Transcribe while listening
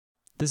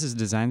This is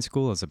Design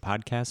School as a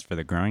podcast for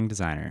the growing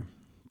designer.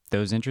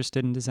 Those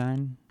interested in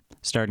design,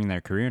 starting their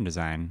career in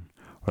design,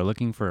 or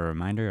looking for a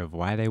reminder of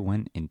why they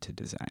went into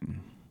design.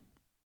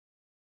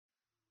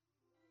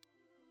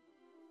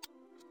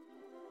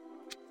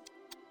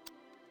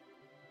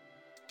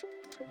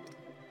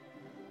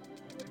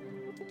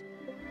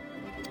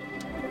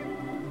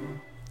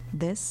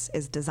 This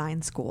is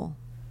Design School.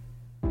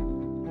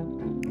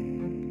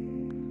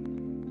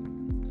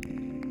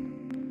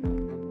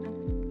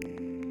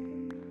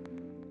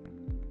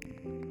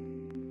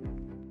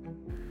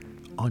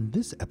 On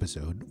this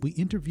episode, we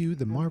interview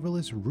the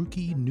marvelous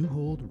Ruki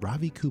Newhold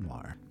Ravi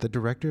Kumar, the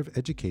Director of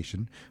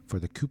Education for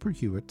the Cooper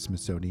Hewitt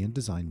Smithsonian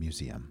Design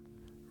Museum.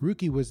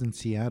 Ruki was in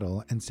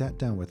Seattle and sat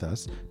down with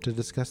us to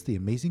discuss the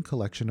amazing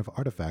collection of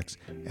artifacts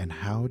and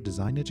how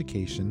design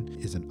education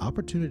is an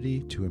opportunity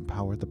to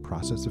empower the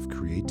process of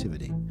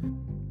creativity.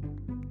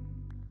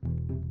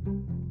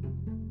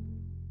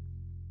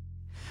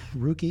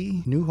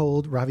 Ruki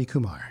Newhold Ravi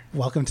Kumar,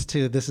 welcome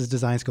to This is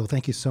Design School.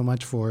 Thank you so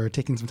much for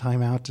taking some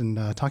time out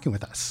and talking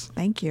with us.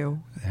 Thank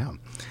you. Yeah.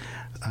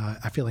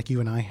 I feel like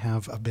you and I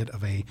have a bit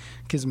of a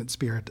kismet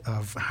spirit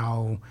of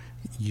how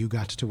you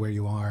got to where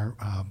you are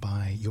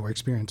by your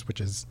experience,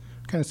 which is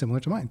kind of similar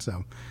to mine.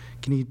 So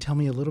can you tell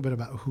me a little bit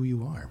about who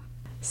you are?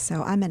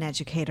 So I'm an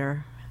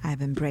educator.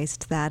 I've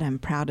embraced that. I'm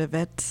proud of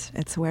it.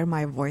 It's where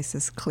my voice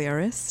is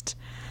clearest.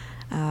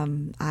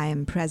 I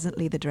am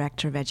presently the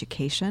Director of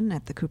Education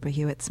at the Cooper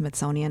Hewitt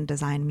Smithsonian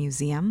Design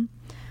Museum,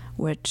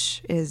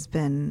 which has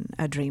been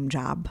a dream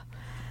job.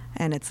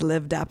 And it's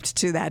lived up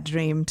to that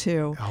dream,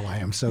 too. Oh, I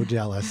am so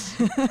jealous.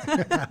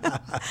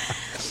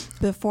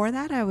 Before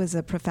that, I was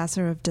a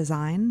professor of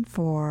design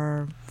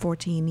for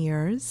 14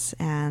 years.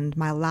 And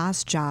my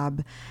last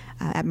job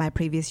at my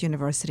previous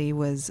university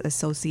was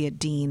Associate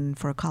Dean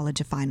for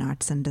College of Fine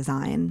Arts and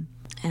Design.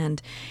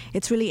 And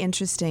it's really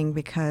interesting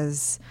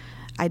because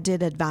I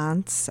did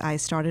advance. I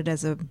started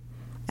as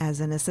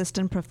an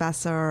assistant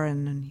professor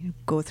and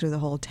go through the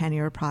whole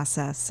tenure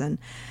process. And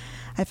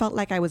I felt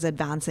like I was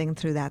advancing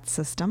through that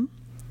system.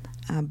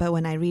 But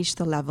when I reached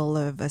the level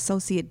of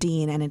associate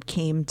dean and it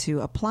came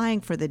to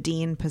applying for the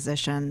dean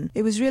position,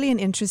 it was really an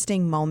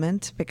interesting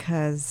moment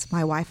because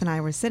my wife and I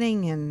were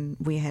sitting and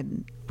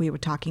we were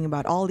talking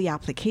about all the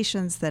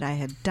applications that I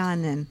had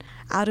done. And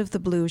out of the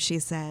blue, she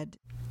said,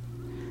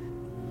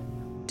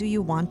 "Do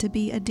you want to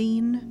be a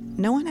dean?"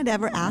 No one had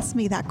ever asked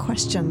me that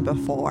question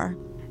before.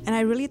 And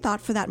I really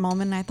thought for that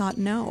moment, I thought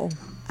no,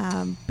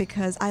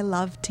 because I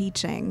love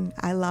teaching,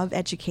 I love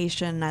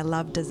education, I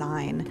love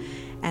design.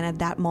 And at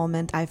that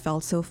moment, I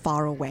felt so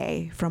far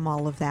away from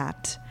all of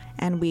that.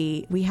 And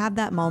we have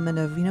that moment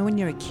of, when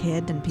you're a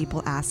kid and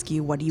people ask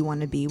you, what do you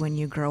want to be when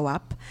you grow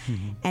up?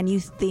 Mm-hmm. And you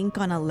think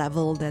on a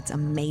level that's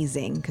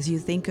amazing because you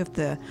think of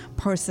the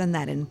person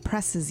that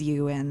impresses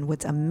you and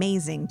what's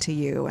amazing to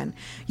you. And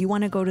you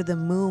want to go to the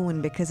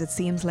moon because it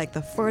seems like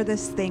the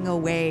furthest thing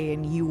away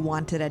and you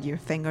want it at your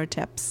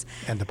fingertips.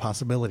 And the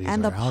possibilities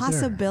and are the out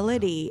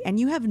possibility. there. And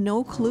you have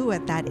no clue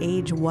at that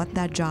age what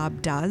that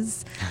job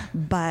does,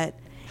 but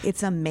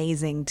it's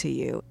amazing to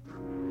you.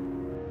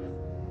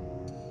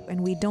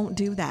 And we don't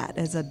do that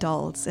as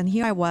adults. And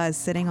here I was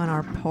sitting on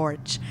our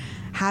porch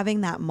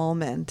having that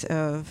moment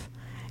of,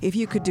 if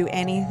you could do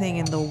anything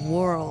in the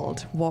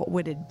world, what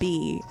would it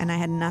be? And I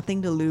had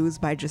nothing to lose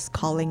by just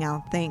calling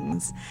out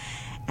things.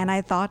 And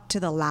I thought to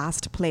the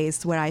last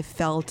place where I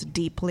felt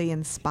deeply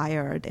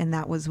inspired, and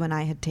that was when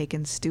I had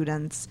taken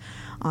students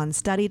on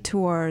study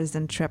tours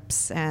and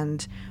trips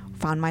and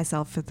found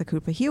myself at the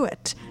Cooper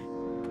Hewitt.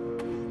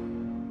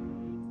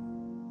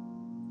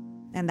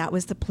 And that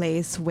was the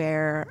place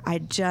where I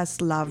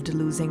just loved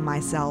losing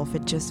myself.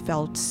 It just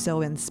felt so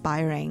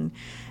inspiring.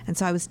 And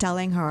so I was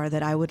telling her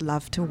that I would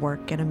love to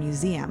work at a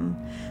museum.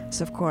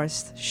 So of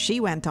course, she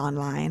went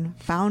online,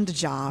 found a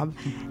job,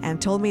 and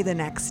told me the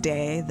next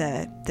day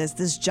that there's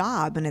this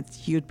job and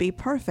you'd be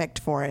perfect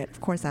for it.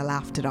 Of course, I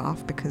laughed it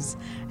off because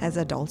as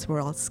adults,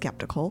 we're all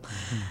skeptical.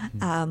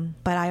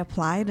 But I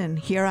applied and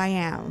here I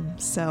am.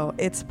 So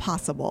it's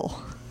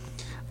possible.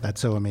 That's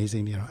so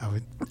amazing.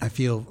 I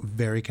feel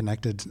very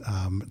connected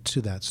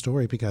to that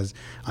story because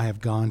I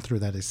have gone through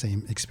that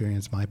same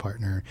experience. My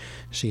partner,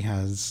 she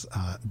has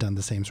done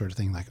the same sort of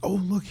thing, like, oh,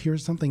 look,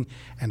 here's something.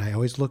 And I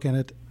always look at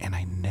it and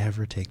I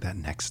never take that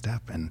next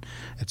step. And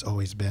it's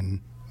always been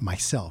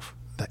myself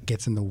that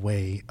gets in the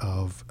way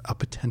of a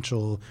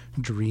potential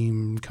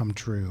dream come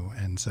true.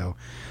 And so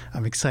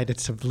I'm excited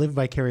to live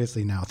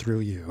vicariously now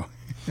through you.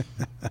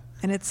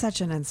 And it's such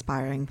an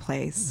inspiring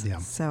place. Yeah.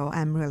 So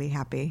I'm really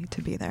happy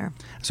to be there.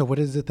 So what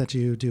is it that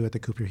you do at the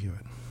Cooper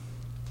Hewitt?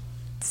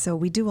 So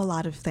we do a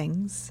lot of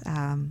things.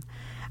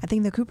 I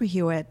think the Cooper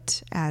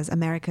Hewitt, as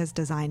America's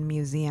Design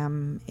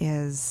Museum,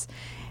 is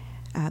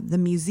the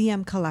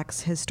museum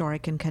collects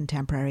historic and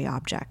contemporary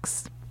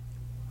objects.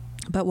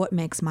 But what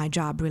makes my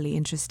job really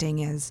interesting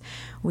is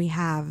we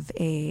have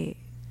a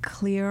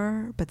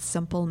clear but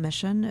simple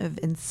mission of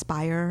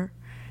inspire,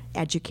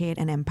 educate,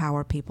 and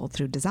empower people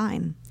through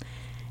design.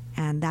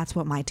 And that's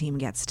what my team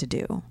gets to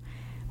do.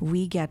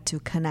 we get to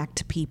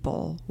connect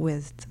people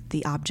with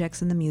the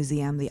objects in the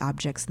museum, the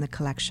objects in the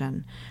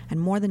collection, and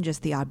more than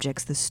just the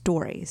objects, the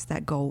stories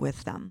that go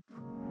with them.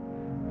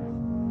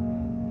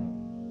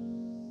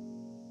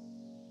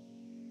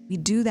 We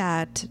do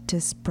that to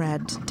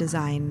spread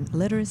design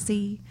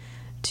literacy,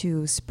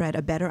 to spread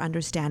a better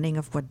understanding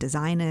of what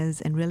design is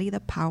and really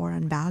the power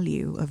and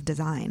value of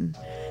design.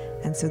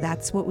 And so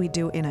that's what we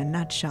do in a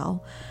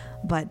nutshell.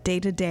 But day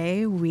to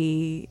day,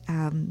 we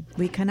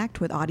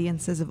connect with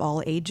audiences of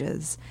all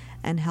ages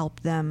and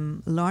help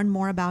them learn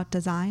more about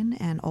design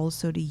and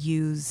also to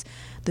use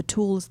the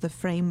tools, the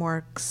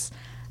frameworks,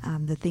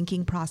 the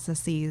thinking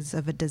processes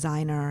of a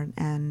designer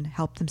and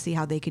help them see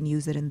how they can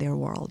use it in their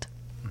world.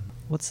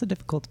 What's the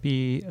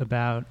difficulty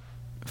about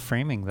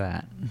framing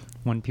that?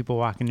 When people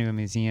walk into a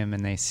museum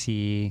and they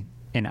see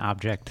an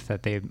object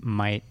that they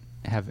might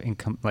have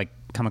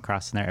come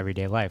across in their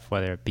everyday life,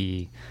 whether it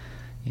be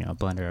a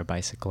blender, a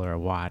bicycle, or a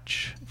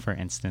watch, for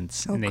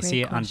instance, and they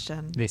see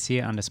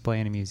it on display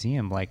in a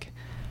museum. Like,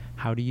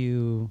 how do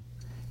you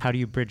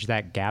bridge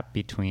that gap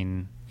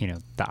between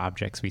the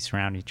objects we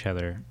surround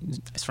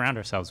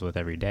ourselves with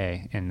every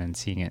day, and then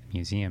seeing it in a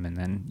museum, and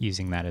then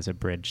using that as a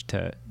bridge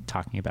to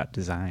talking about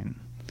design?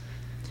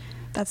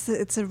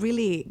 It's a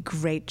really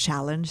great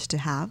challenge to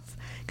have,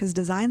 because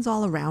design's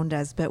all around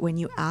us, but when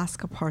you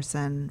ask a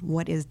person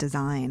what is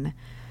design,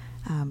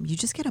 you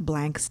just get a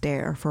blank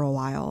stare for a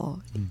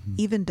while. Mm-hmm.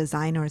 Even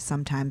designers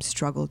sometimes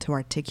struggle to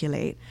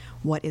articulate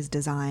what is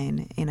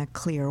design in a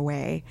clear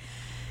way.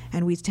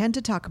 And we tend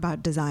to talk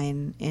about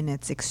design in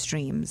its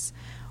extremes.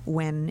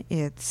 When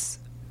it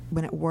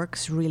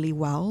works really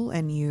well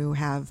and you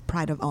have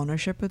pride of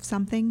ownership of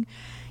something,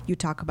 you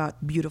talk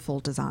about beautiful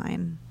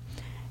design.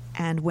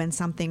 And when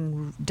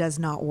something does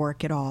not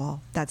work at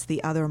all, that's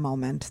the other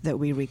moment that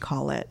we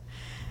recall it.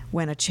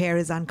 When a chair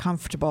is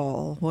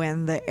uncomfortable,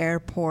 when the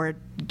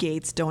airport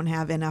gates don't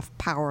have enough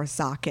power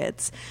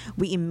sockets,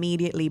 we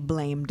immediately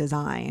blame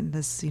design.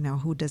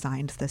 Who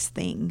designed this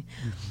thing?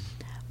 Mm-hmm.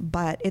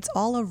 But it's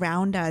all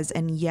around us,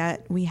 and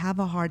yet we have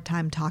a hard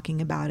time talking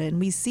about it. And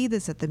we see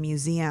this at the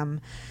museum.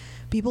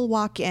 People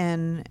walk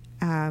in,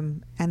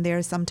 and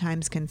they're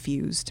sometimes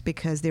confused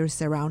because they're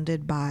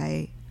surrounded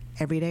by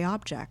everyday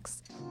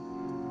objects.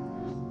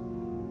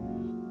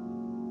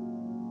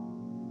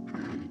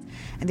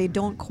 And they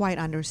don't quite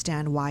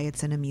understand why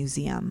it's in a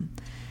museum.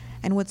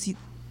 And what's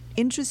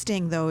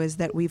interesting, though, is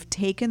that we've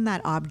taken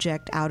that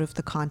object out of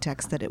the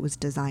context that it was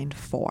designed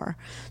for.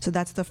 So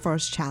that's the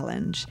first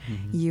challenge.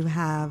 Mm-hmm. You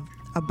have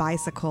a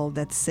bicycle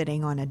that's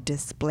sitting on a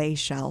display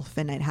shelf,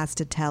 and it has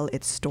to tell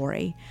its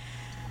story.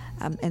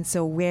 And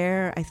so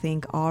where I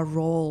think our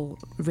role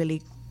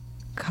really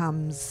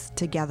comes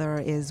together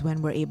is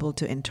when we're able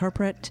to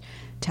interpret,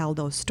 tell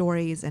those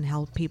stories, and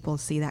help people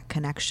see that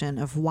connection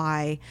of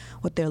why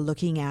what they're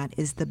looking at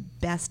is the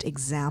best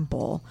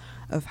example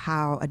of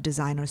how a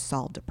designer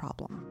solved a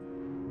problem.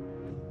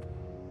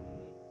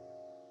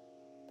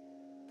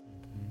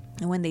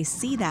 And when they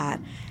see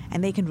that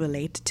and they can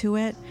relate to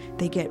it,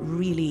 they get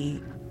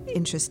really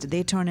interested.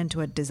 They turn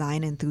into a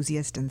design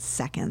enthusiast in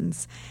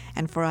seconds.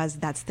 And for us,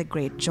 that's the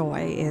great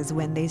joy, is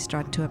when they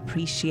start to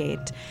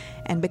appreciate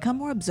and become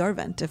more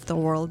observant of the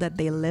world that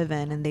they live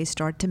in, and they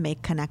start to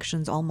make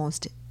connections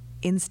almost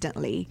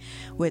instantly.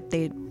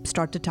 They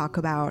start to talk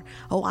about,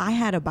 oh, I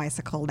had a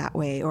bicycle that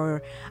way,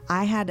 or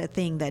I had a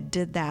thing that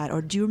did that,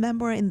 or do you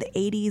remember in the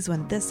 80s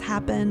when this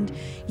happened?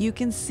 You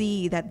can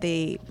see that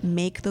they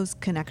make those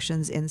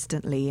connections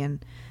instantly.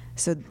 And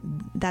so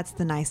that's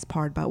the nice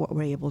part about what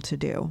we're able to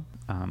do.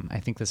 I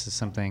think this is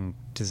something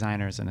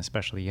designers, and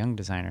especially young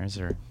designers,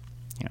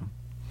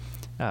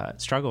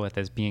 struggle with,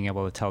 is being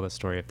able to tell the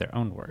story of their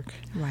own work.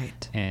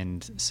 Right.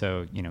 And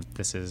so,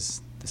 this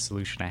is the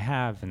solution I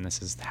have, and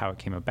this is how it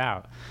came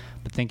about.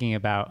 But thinking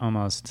about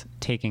almost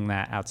taking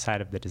that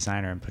outside of the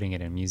designer and putting it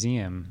in a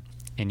museum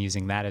and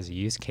using that as a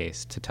use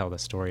case to tell the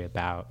story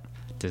about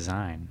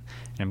design.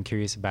 And I'm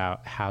curious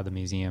about how the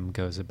museum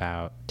goes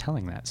about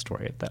telling that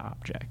story of the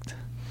object.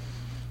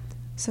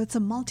 So it's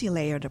a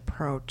multi-layered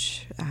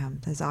approach.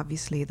 There's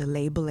obviously the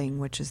labeling,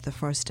 which is the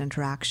first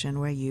interaction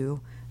where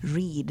you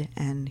read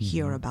and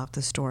hear about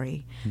the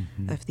story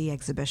of the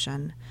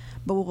exhibition.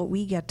 But what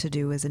we get to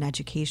do as an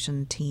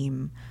education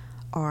team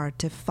are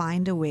to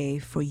find a way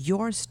for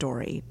your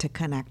story to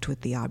connect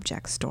with the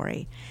object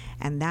story.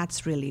 And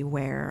that's really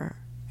where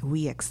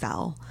we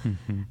excel.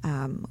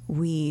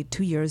 We,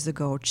 2 years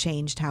ago,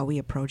 changed how we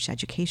approach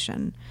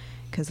education,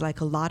 because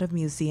like a lot of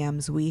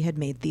museums, we had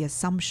made the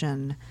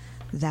assumption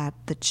that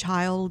the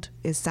child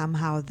is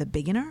somehow the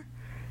beginner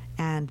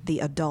and the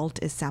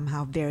adult is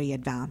somehow very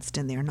advanced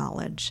in their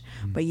knowledge.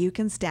 But you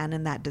can stand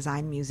in that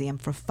design museum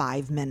for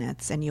 5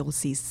 minutes and you'll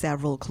see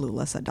several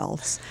clueless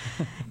adults.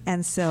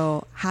 And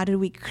so how do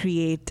we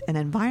create an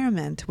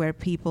environment where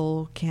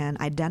people can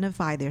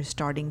identify their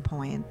starting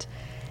point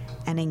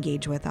and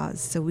engage with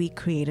us. So we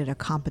created a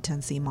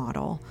competency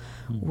model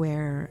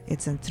where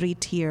it's in 3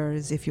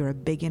 tiers. If you're a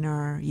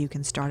beginner, you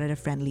can start at a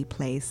friendly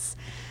place.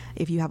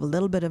 If you have a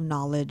little bit of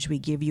knowledge, we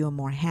give you a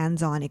more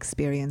hands-on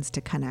experience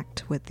to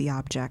connect with the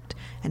object.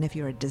 And if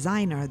you're a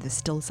designer, there's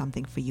still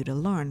something for you to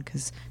learn,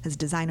 because as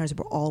designers,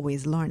 we're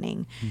always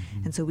learning.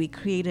 And so we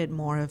created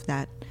more of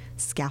that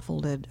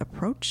scaffolded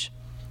approach.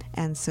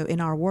 And so in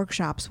our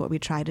workshops, what we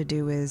try to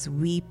do is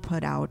we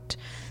put out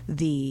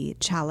the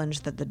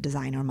challenge that the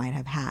designer might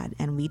have had,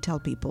 and we tell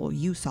people,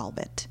 you solve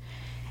it.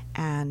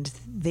 And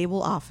they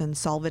will often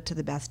solve it to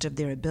the best of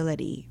their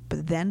ability.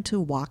 But then to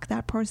walk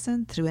that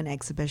person through an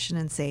exhibition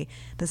and say,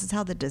 this is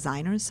how the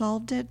designer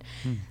solved it,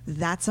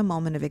 that's a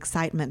moment of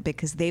excitement,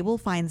 because they will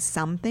find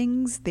some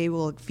things, they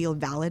will feel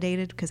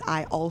validated because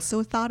I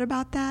also thought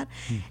about that.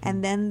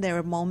 And then there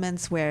are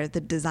moments where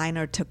the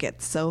designer took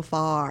it so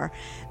far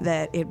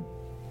that it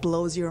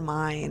blows your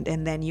mind,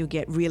 and then you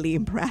get really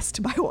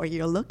impressed by what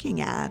you're looking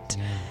at.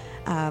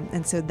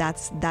 And so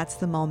that's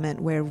the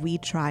moment where we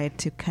try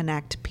to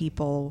connect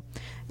people,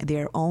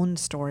 their own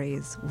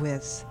stories,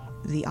 with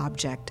the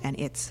object and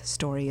its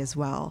story as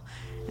well.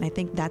 And I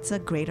think that's a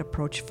great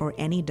approach for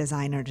any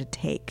designer to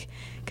take,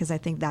 because I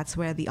think that's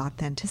where the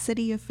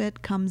authenticity of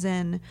it comes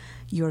in,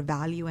 your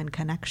value and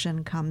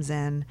connection comes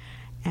in.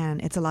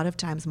 And it's a lot of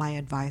times my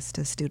advice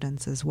to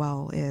students as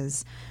well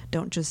is,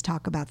 don't just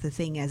talk about the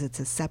thing as it's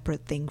a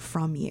separate thing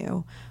from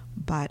you,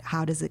 but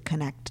how does it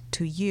connect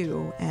to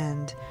you,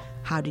 and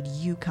how did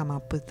you come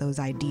up with those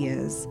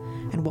ideas,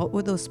 and what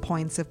were those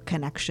points of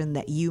connection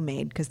that you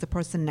made, because the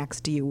person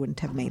next to you wouldn't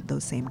have made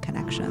those same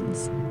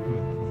connections.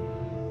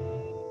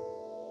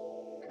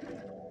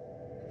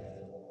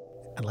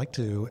 I'd like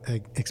to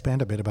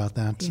expand a bit about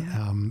that,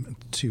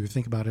 to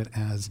think about it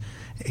as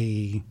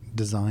a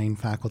design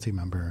faculty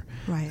member.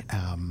 Right.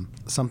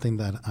 Something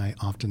that I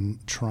often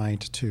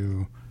tried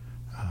to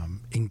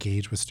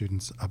engage with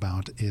students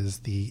about is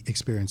the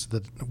experience,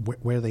 that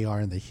where they are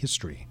in the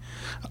history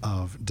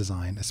of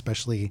design,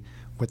 especially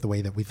with the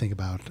way that we think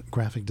about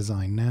graphic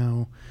design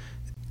now.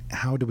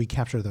 How do we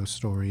capture those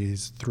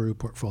stories through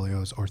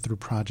portfolios or through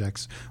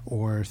projects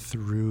or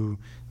through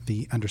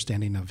the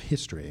understanding of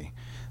history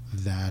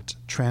that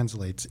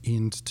translates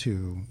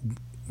into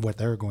what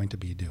they're going to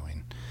be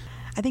doing?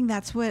 I think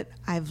that's what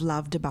I've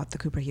loved about the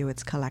Cooper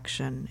Hewitt's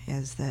collection,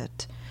 is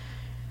that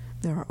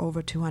there are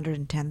over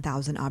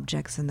 210,000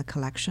 objects in the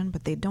collection,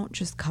 but they don't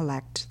just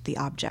collect the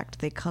object,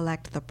 they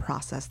collect the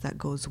process that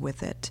goes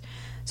with it.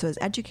 So as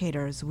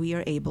educators, we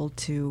are able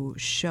to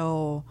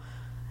show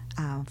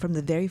from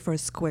the very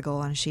first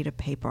squiggle on a sheet of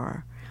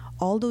paper,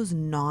 all those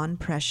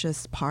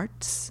non-precious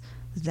parts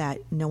that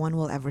no one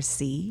will ever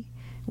see.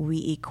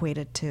 We equate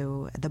it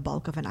to the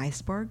bulk of an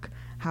iceberg,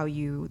 how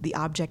the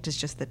object is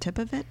just the tip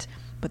of it,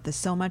 but there's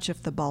so much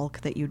of the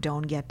bulk that you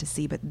don't get to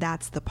see, but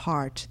that's the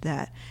part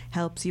that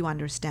helps you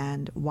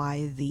understand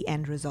why the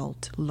end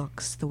result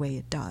looks the way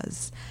it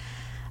does.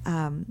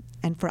 And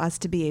for us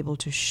to be able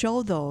to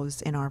show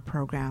those in our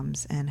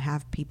programs and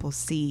have people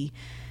see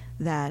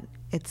that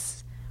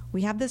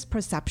we have this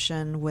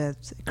perception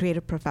with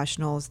creative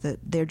professionals that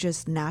they're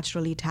just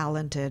naturally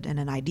talented, and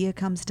an idea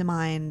comes to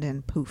mind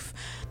and poof,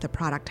 the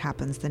product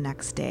happens the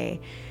next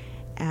day.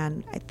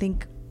 And I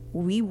think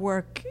we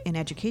work in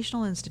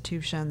educational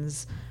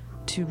institutions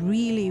to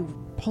really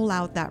pull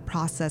out that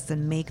process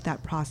and make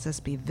that process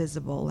be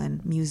visible,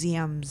 and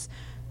museums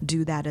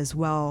do that as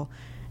well.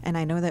 And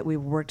I know that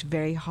we've worked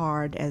very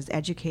hard as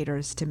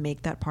educators to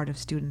make that part of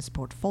students'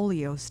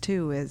 portfolios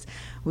too, is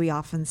we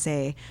often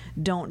say,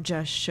 don't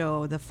just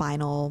show the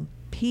final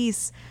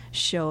piece,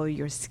 show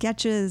your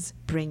sketches,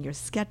 bring your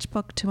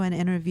sketchbook to an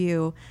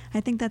interview.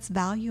 I think that's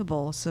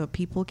valuable so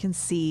people can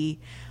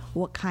see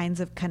what kinds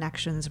of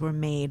connections were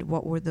made,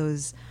 what were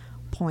those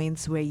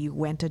points where you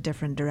went a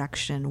different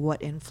direction,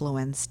 what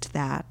influenced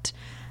that,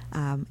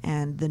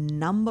 and the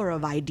number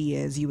of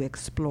ideas you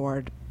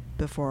explored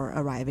before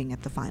arriving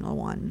at the final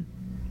one.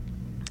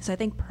 So I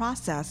think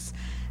process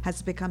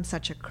has become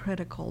such a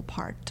critical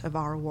part of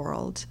our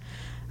world.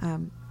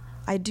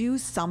 I do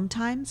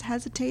sometimes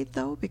hesitate,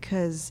 though,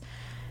 because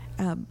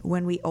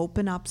when we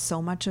open up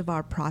so much of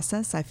our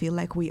process, I feel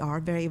like we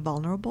are very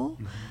vulnerable.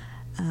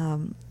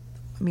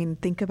 I mean,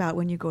 think about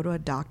when you go to a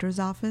doctor's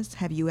office.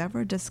 Have you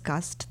ever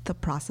discussed the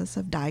process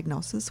of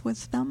diagnosis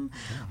with them?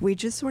 Yeah. We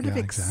just sort of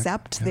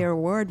accept their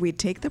word. We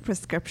take the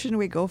prescription,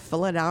 we go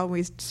fill it out,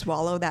 we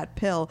swallow that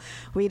pill.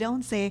 We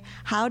don't say,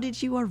 how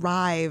did you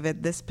arrive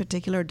at this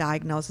particular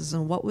diagnosis,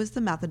 and what was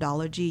the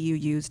methodology you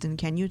used, and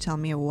can you tell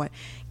me what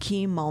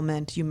key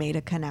moment you made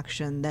a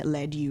connection that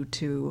led you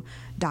to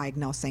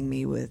diagnosing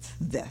me with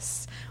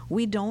this?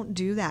 We don't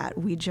do that.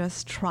 We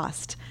just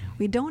trust.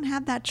 We don't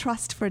have that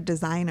trust for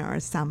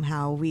designers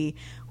somehow. We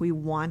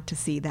want to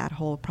see that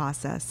whole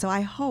process. So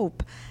I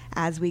hope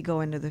as we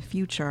go into the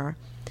future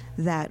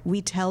that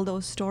we tell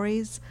those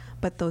stories,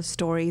 but those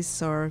stories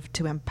serve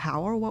to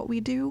empower what we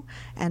do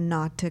and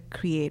not to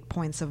create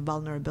points of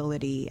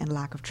vulnerability and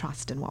lack of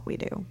trust in what we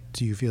do.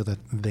 Do you feel that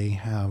they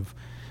have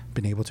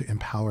been able to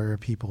empower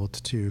people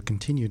to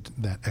continue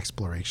that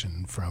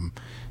exploration from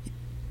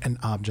an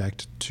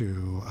object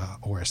to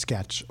or a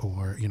sketch,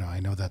 or I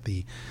know that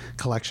the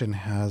collection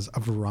has a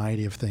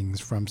variety of things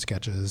from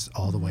sketches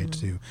all the way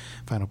to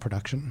final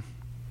production.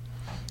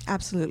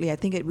 Absolutely. I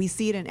think we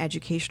see it in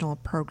educational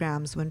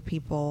programs when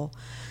people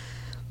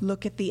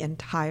look at the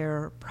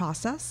entire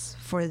process.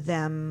 For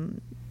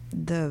them,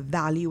 the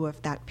value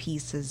of that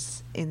piece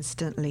is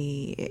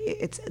instantly,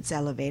 it's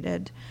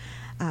elevated.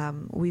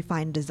 We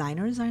find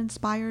designers are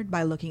inspired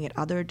by looking at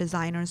other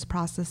designers'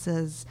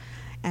 processes,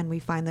 and we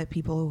find that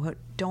people who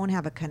don't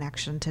have a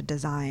connection to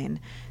design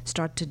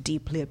start to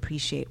deeply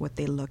appreciate what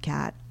they look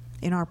at.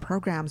 In our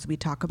programs, we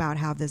talk about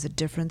how there's a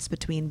difference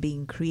between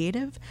being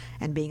creative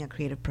and being a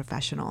creative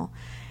professional.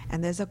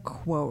 And there's a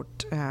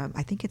quote,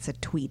 I think it's a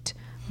tweet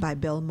by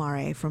Bill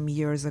Murray from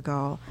years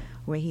ago,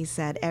 where he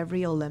said,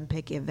 every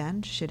Olympic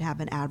event should have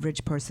an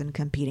average person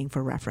competing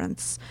for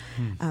reference.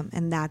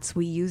 And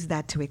we use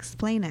that to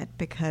explain it,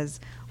 because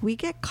we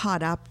get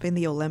caught up in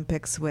the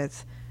Olympics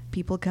with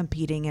people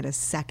competing at a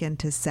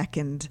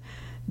second-to-second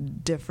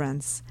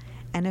difference.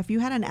 And if you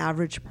had an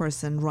average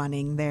person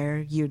running there,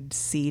 you'd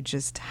see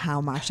just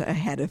how much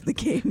ahead of the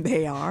game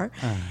they are.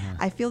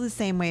 I feel the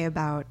same way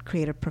about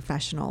creative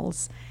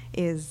professionals.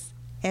 Is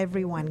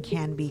everyone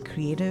can be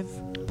creative,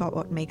 but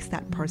what makes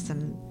that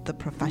person the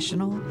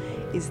professional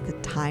is the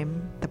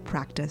time, the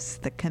practice,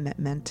 the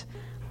commitment,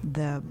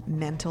 the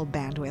mental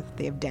bandwidth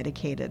they've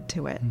dedicated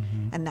to it.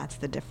 And that's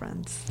the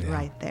difference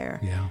right there.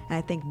 And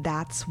I think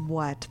that's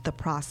what the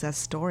process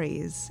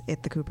stories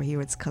at the Cooper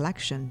Hewitt's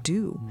collection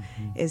do,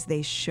 is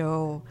they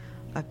show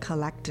a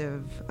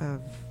collective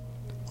of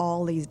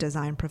all these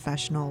design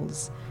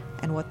professionals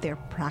and what their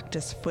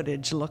practice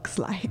footage looks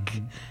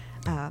like.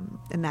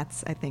 And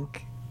that's, I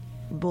think,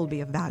 will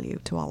be of value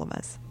to all of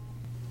us.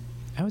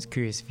 I was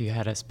curious if you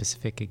had a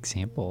specific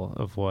example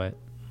of what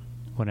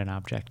an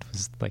object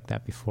was like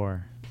that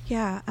before.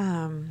 Yeah,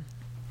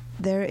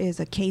 there is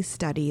a case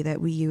study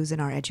that we use in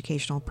our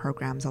educational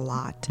programs a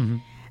lot.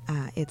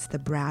 It's the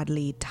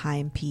Bradley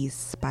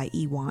timepiece by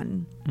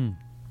E1.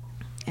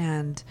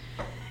 And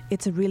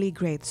it's a really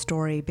great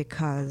story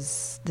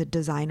because the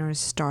designers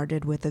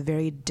started with a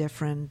very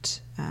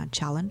different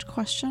challenge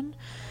question.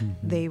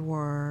 They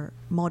were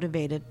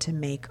motivated to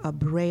make a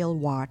Braille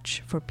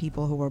watch for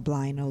people who were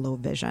blind or low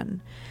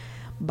vision.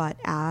 But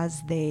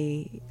as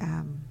they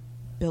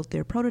built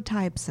their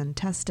prototypes and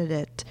tested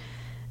it,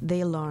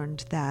 they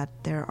learned that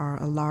there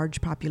are a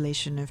large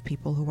population of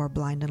people who are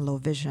blind and low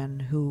vision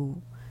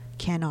who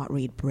cannot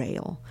read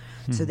Braille.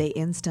 So they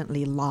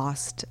instantly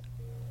lost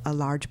a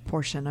large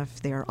portion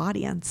of their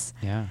audience.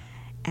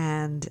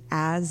 And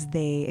as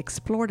they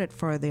explored it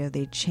further,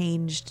 they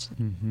changed.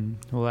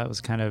 Well, that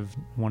was kind of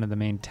one of the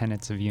main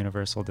tenets of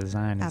universal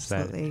design.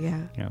 Absolutely, is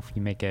that, if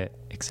you make it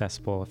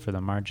accessible for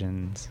the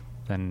margins,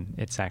 then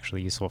it's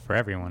actually useful for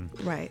everyone.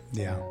 Right.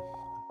 Yeah.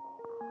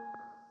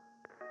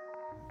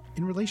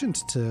 In relation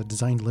to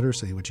design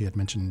literacy, which you had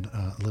mentioned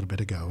a little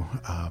bit ago,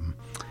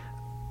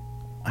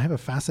 I have a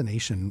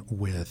fascination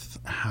with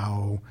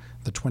how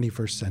the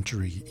 21st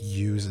century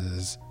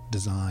uses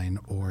design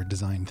or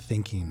design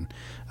thinking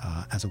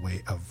as a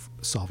way of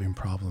solving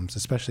problems,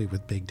 especially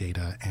with big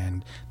data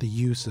and the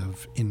use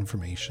of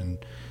information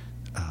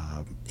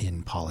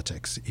in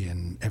politics,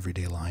 in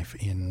everyday life,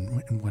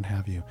 in what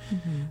have you.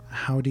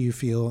 How do you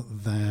feel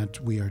that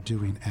we are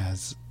doing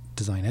as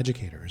design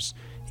educators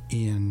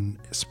in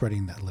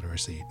spreading that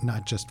literacy,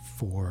 not just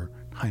for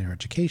higher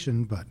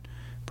education, but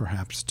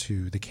perhaps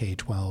to the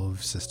K-12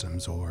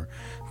 systems or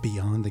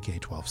beyond the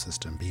K-12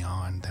 system,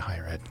 beyond the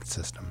higher ed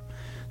system,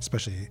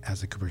 especially as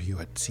the Cooper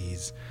Hewitt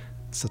sees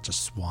such a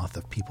swath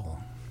of people?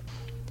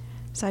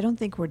 So I don't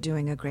think we're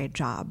doing a great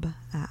job.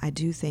 I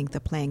do think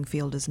the playing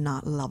field is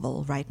not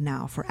level right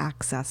now for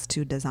access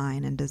to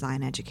design and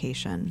design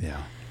education.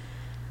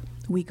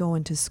 We go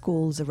into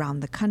schools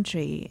around the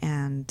country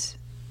and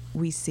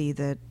we see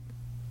that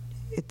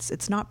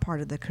it's not part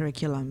of the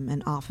curriculum,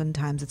 and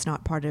oftentimes it's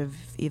not part of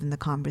even the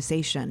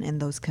conversation in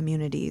those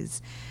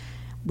communities.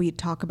 We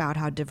talk about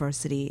how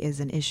diversity is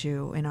an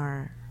issue in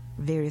our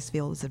various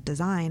fields of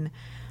design,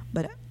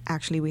 but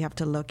actually we have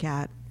to look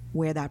at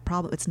where that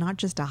problem, it's not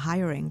just a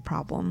hiring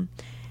problem,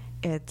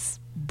 it's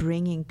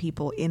bringing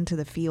people into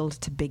the field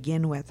to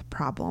begin with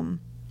problem.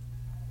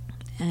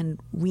 And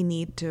we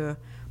need to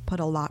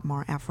put a lot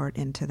more effort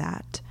into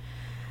that.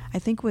 I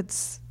think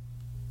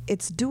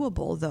it's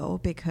doable,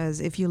 though, because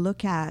if you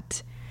look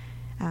at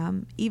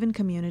even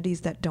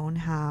communities that don't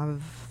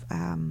have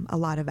a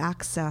lot of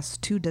access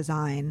to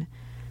design,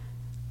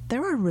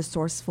 there are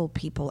resourceful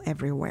people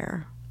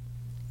everywhere.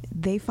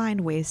 They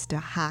find ways to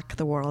hack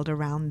the world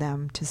around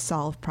them to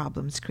solve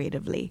problems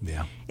creatively.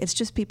 It's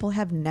just people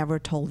have never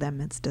told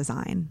them it's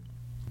design.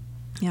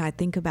 I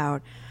think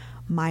about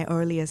my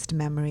earliest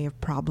memory of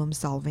problem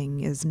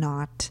solving is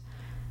not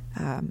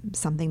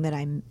something that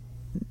I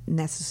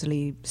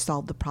necessarily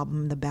solve the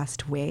problem the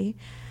best way,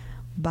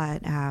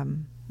 but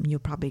you'll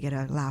probably get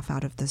a laugh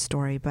out of this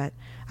story, but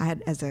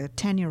as a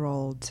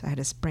 10-year-old, I had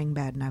a spring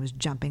bed and I was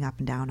jumping up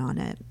and down on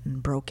it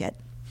and broke it,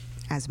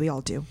 as we all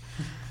do.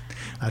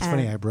 That's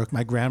funny. I broke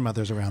my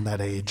grandmother's around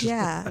that age.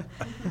 Yeah.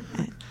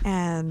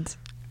 And,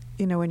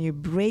 when you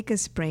break a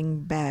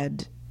spring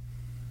bed,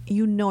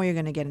 you're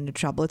going to get into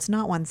trouble. It's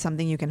not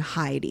something you can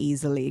hide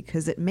easily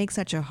because it makes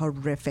such a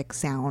horrific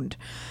sound.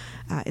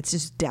 It's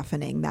just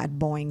deafening, that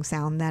boing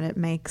sound that it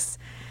makes.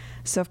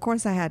 So, of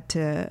course, I had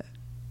to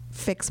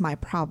fix my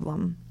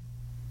problem.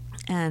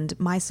 And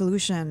my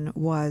solution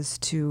was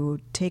to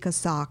take a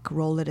sock,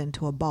 roll it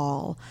into a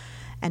ball,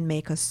 and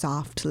make a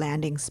soft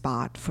landing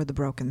spot for the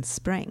broken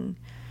spring.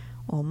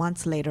 Well,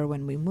 months later,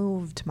 when we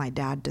moved, my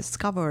dad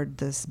discovered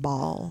this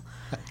ball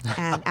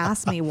and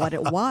asked me what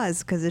it was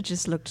because it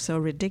just looked so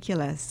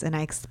ridiculous. And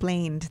I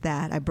explained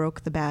that I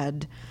broke the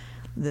bed,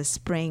 the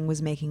spring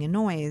was making a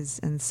noise,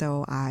 and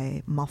so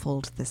I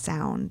muffled the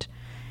sound.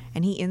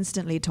 And he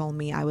instantly told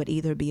me I would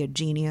either be a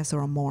genius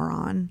or a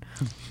moron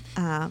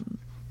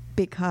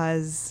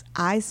because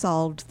I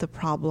solved the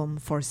problem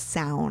for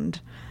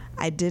sound.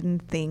 I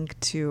didn't think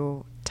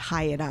to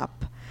tie it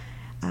up.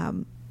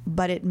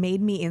 But it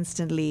made me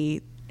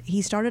instantly,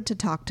 he started to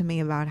talk to me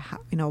about how,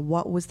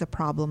 what was the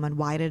problem and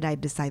why did I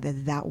decide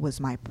that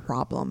was my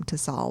problem to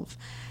solve.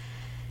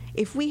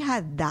 If we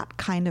had that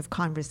kind of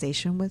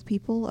conversation with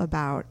people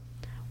about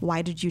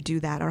why did you do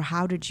that or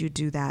how did you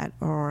do that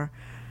or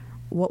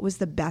what was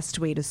the best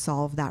way to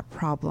solve that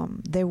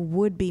problem, there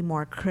would be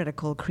more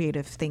critical,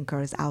 creative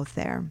thinkers out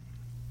there.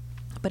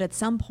 But at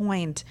some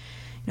point,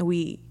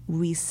 we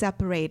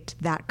separate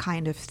that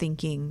kind of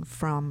thinking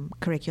from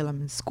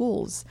curriculum in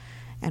schools,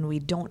 and we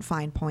don't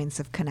find points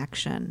of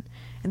connection.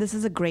 And this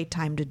is a great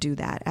time to do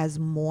that. As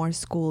more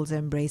schools are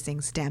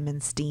embracing STEM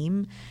and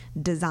STEAM,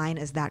 design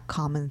is that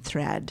common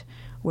thread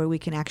where we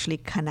can actually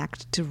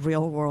connect to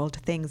real world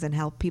things and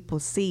help people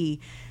see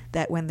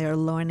that when they're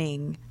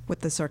learning what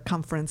the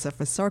circumference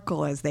of a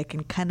circle is, they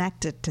can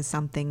connect it to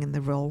something in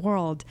the real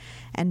world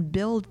and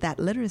build that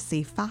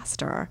literacy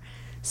faster.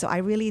 So I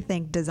really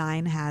think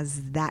design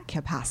has that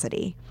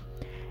capacity.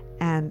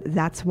 And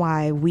that's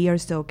why we are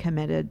so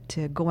committed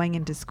to going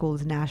into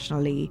schools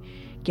nationally,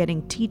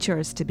 getting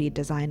teachers to be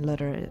design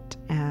literate,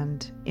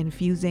 and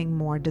infusing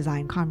more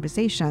design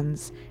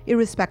conversations,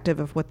 irrespective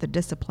of what the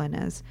discipline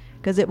is,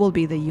 because it will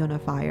be the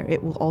unifier.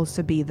 It will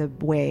also be the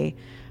way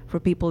for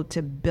people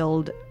to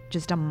build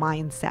just a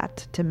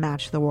mindset to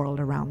match the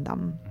world around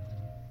them.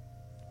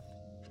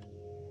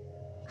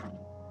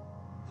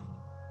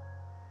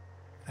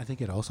 I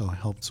think it also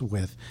helps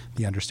with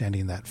the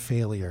understanding that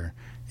failure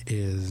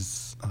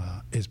is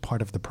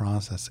part of the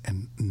process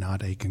and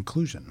not a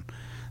conclusion.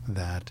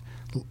 That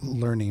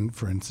learning,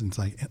 for instance,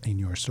 like in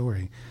your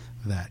story,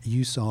 that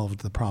you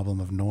solved the problem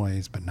of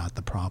noise, but not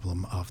the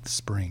problem of the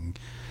spring.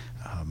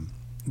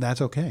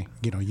 That's okay.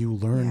 You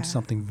learned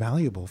something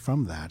valuable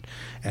from that,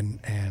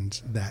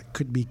 and that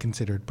could be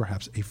considered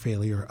perhaps a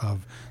failure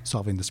of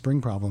solving the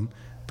spring problem,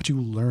 but you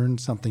learned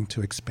something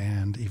to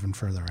expand even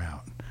further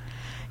out.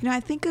 I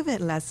think of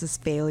it less as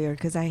failure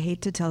because I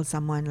hate to tell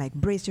someone, like,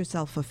 brace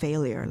yourself for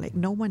failure. Like,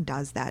 no one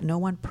does that. No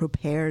one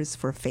prepares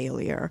for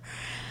failure.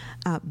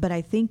 But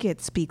I think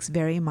it speaks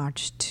very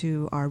much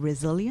to our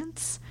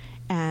resilience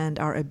and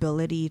our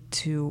ability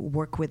to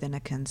work within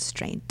a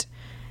constraint.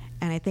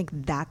 And I think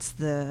that's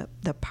the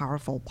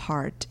powerful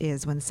part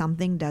is when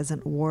something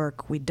doesn't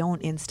work, we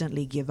don't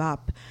instantly give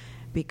up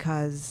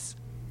because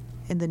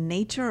in the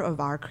nature of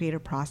our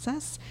creative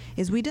process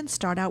is we didn't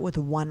start out with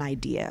one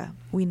idea.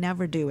 We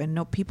never do.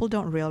 And people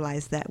don't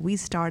realize that we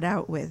start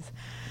out with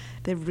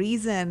the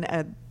reason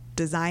a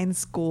design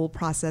school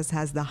process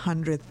has the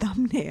 100th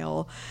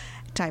thumbnail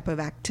type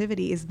of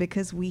activity is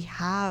because we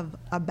have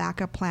a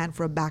backup plan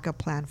for a backup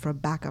plan for a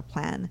backup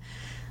plan,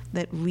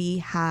 that we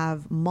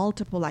have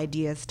multiple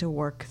ideas to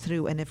work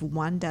through. And if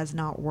one does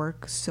not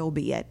work, so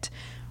be it.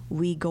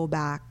 We go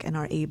back and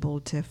are able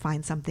to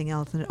find something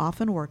else. And it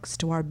often works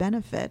to our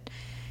benefit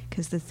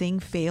because the thing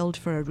failed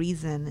for a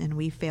reason and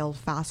we failed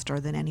faster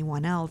than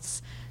anyone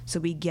else. So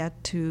we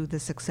get to the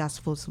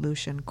successful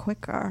solution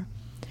quicker.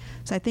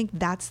 So I think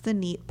that's the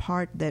neat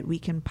part that we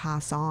can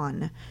pass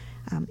on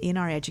in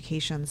our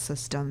education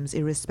systems,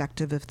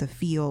 irrespective of the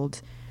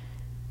field.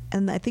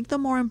 And I think the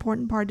more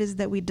important part is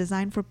that we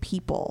design for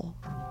people.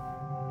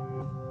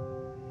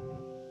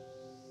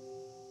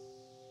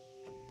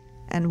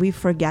 And we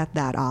forget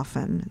that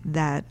often,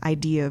 that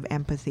idea of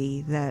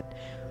empathy, that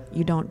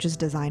you don't just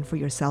design for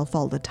yourself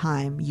all the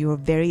time. You're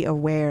very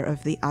aware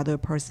of the other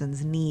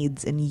person's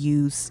needs and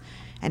use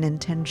and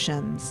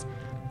intentions.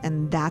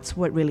 And that's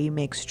what really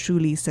makes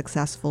truly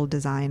successful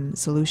design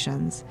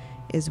solutions,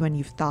 is when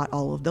you've thought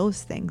all of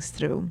those things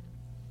through.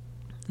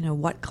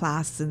 What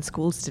class in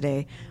schools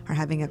today are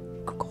having a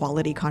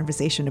quality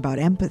conversation about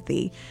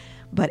empathy?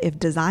 But if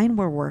design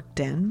were worked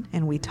in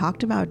and we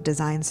talked about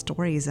design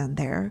stories in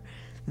there,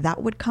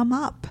 that would come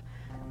up.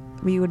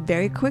 We would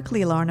very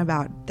quickly learn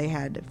about they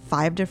had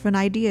 5 different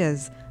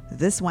ideas.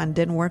 This one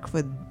didn't work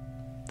for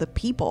the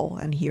people,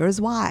 and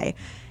here's why.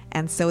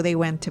 And so they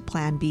went to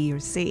plan B or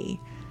C.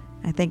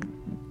 I think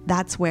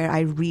that's where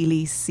I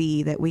really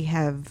see that we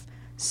have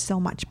so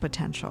much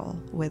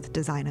potential with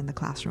design in the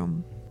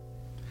classroom.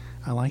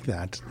 I like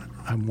that.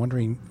 I'm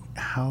wondering,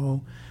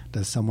 how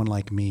does someone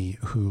like me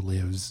who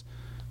lives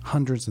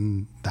hundreds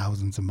and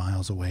thousands of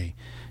miles away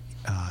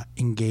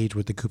engage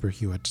with the Cooper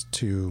Hewitt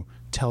to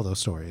tell those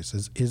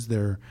stories? Is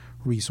there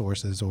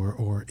resources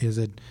or is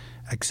it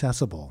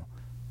accessible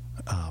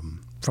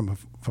from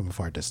a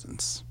far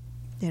distance?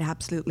 It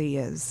absolutely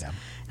is. Yeah.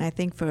 And I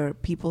think for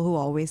people who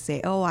always say,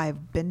 oh,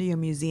 I've been to your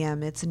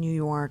museum, it's in New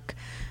York,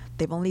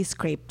 they've only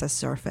scraped the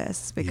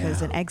surface,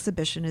 because an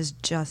exhibition is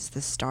just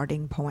the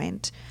starting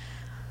point.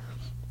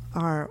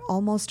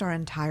 Almost our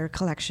entire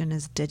collection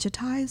is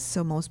digitized,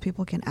 so most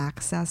people can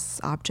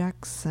access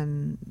objects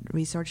and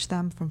research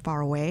them from far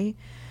away.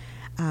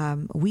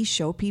 We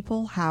show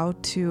people how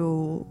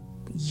to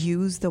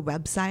use the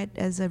website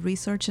as a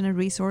research and a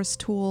resource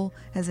tool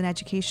as an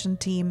education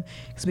team,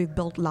 because we've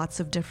built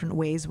lots of different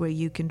ways where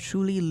you can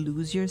truly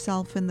lose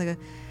yourself in the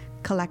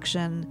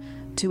collection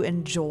to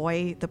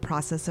enjoy the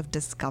process of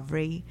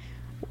discovery.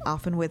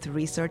 Often with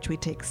research, we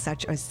take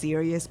such a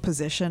serious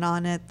position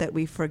on it that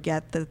we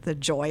forget that the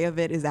joy of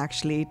it is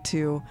actually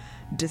to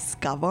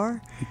discover.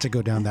 To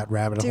go down that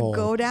rabbit hole. To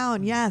go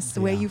down, yes,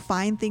 where you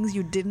find things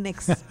you didn't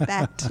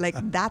expect. Like,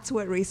 that's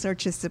what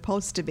research is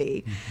supposed to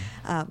be.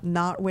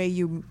 Not where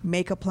you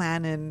make a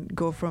plan and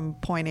go from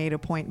point A to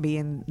point B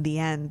in the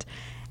end.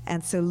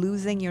 And so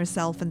losing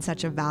yourself in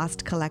such a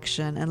vast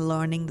collection and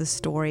learning the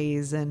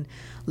stories and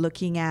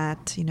looking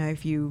at,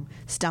 if you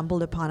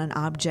stumbled upon an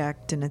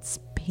object and it's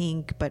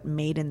pink but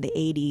made in the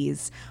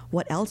 80s,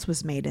 what else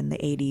was made in the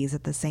 80s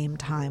at the same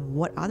time?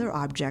 What other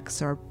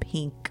objects are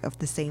pink of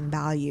the same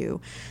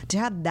value? To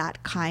have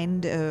that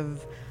kind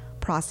of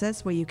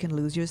process where you can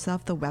lose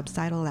yourself, the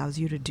website allows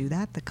you to do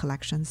that. The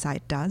collection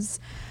site does.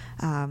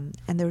 And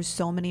there's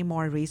so many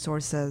more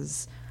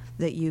resources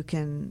that you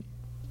can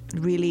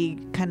really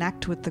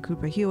connect with the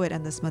Cooper Hewitt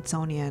and the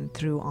Smithsonian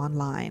through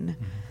online.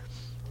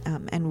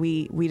 And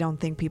we don't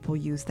think people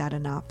use that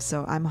enough.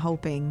 So I'm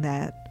hoping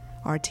that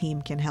our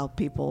team can help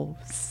people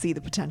see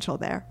the potential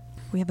there.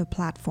 We have a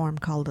platform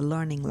called the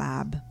Learning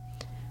Lab,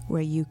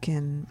 where you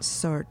can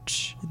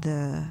search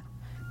the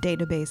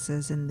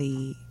databases in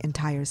the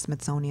entire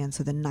Smithsonian,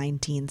 so the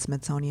 19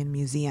 Smithsonian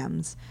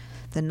museums,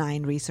 the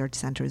 9 research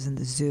centers in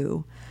the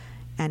zoo.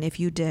 And if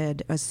you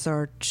did a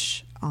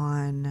search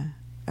on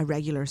a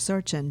regular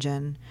search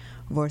engine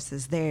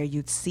versus there,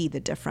 you'd see the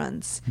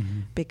difference,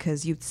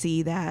 because you'd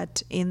see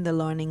that in the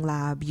Learning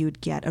Lab,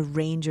 you'd get a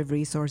range of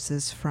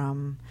resources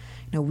from,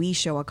 we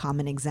show a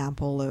common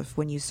example of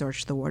when you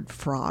search the word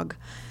frog.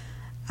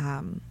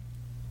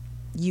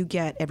 You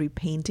get every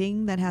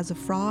painting that has a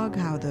frog,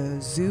 how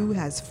the zoo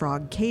has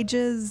frog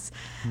cages,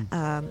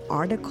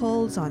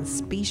 articles on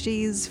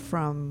species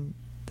from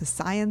the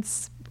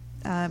science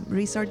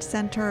research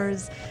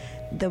centers,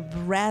 the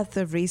breadth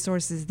of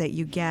resources that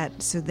you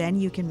get, so then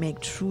you can make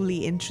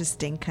truly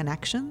interesting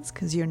connections,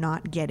 because you're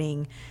not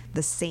getting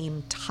the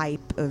same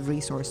type of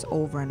resource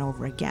over and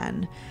over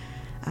again.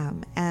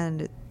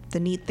 And the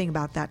neat thing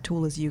about that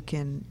tool is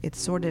it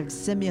sort of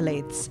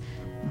simulates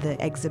the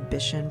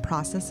exhibition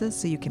processes,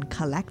 so you can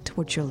collect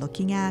what you're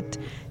looking at,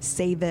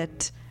 save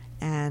it,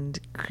 and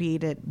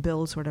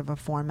build sort of a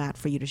format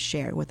for you to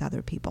share with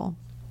other people.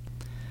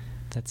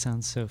 That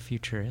sounds so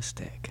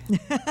futuristic.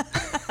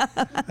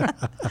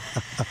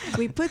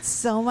 We put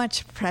so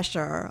much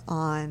pressure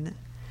on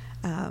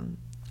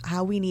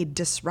how we need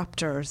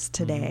disruptors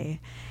today,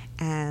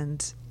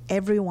 and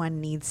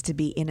everyone needs to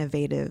be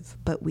innovative,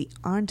 but we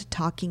aren't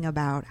talking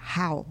about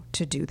how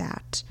to do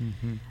that.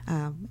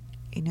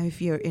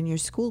 If you're in your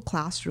school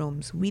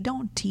classrooms, we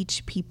don't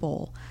teach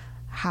people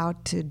how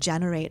to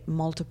generate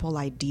multiple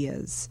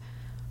ideas.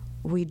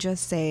 We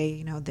just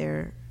say,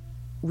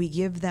 we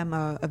give them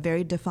a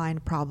very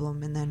defined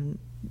problem, and then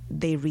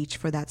they reach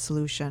for that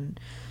solution.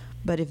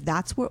 But if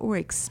that's what we're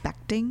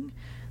expecting,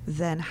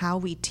 then how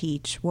we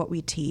teach, what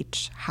we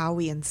teach, how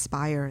we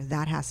inspire,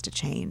 that has to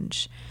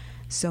change.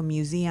 So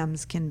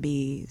museums can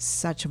be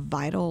such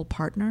vital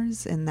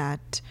partners in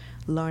that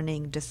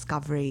learning,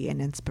 discovery,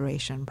 and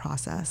inspiration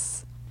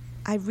process.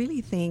 I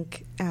really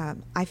think,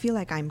 I feel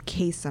like I'm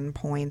case in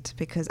point,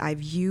 because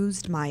I've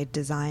used my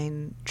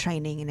design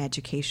training and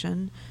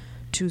education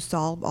to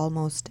solve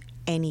almost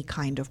any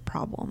kind of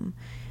problem.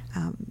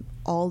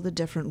 All the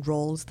different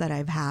roles that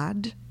I've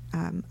had,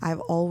 I've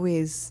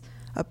always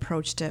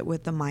approached it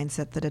with the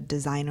mindset that a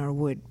designer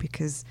would,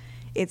 because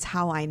it's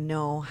how I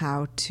know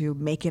how to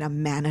make it a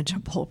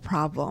manageable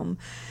problem.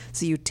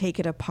 So you take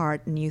it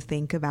apart and you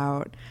think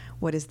about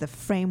what is the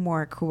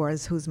framework,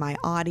 who's my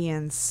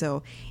audience.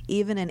 So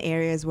even in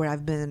areas where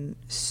I've been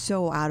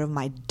so out of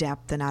my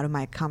depth and out of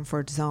my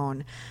comfort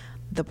zone,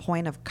 the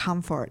point of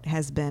comfort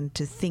has been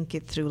to think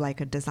it through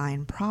like a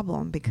design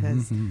problem,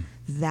 because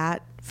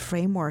that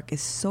framework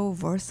is so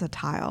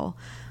versatile.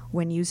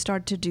 When you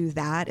start to do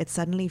that, it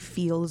suddenly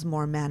feels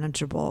more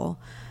manageable.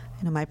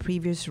 My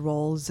previous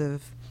roles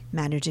of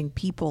managing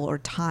people or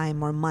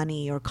time or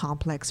money or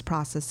complex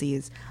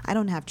processes, I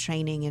don't have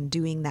training in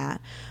doing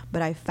that,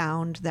 but I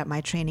found that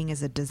my training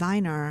as a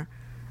designer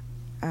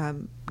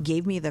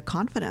gave me the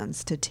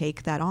confidence to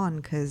take that on,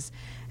 because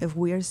if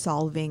we're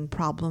solving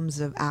problems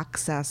of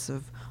access,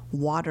 of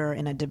water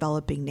in a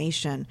developing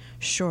nation,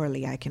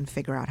 surely I can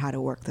figure out how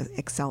to work the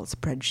Excel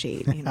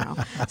spreadsheet,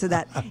 so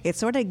that it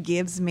sort of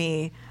gives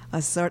me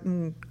a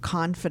certain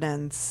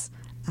confidence,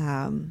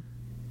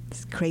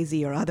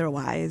 crazy or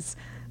otherwise,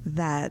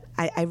 that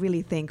I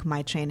really think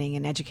my training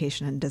in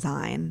education and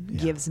design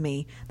gives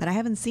me, that I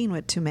haven't seen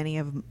with too many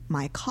of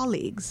my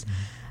colleagues.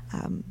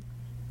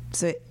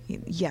 So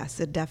yes,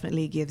 it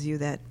definitely gives you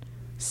that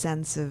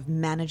sense of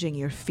managing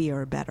your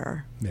fear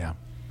better. Yeah,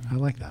 I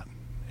like that.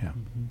 Yeah.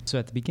 So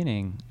at the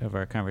beginning of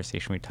our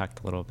conversation, we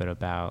talked a little bit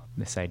about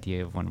this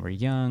idea of when we're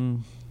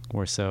young,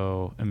 we're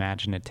so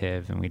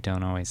imaginative and we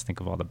don't always think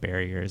of all the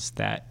barriers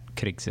that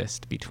could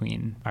exist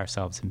between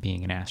ourselves and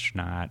being an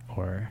astronaut,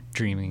 or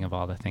dreaming of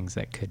all the things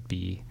that could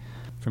be.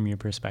 From your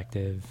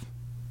perspective,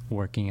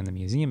 working in the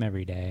museum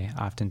every day,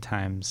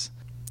 oftentimes,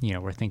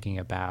 we're thinking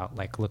about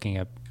like looking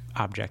at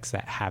objects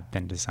that have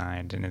been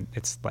designed, and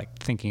it's like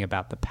thinking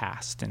about the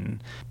past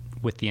and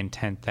with the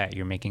intent that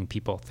you're making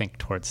people think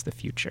towards the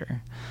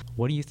future.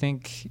 What do you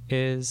think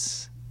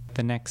is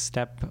the next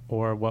step,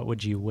 or what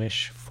would you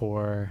wish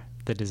for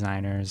the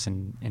designers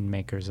and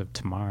makers of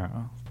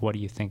tomorrow? What do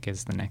you think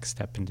is the next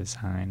step in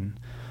design,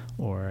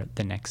 or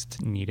the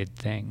next needed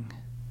thing?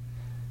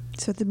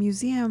 So at the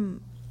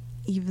museum,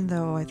 even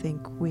though I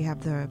think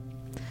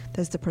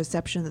there's the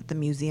perception that the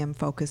museum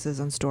focuses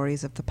on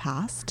stories of the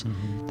past,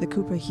 the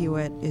Cooper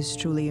Hewitt is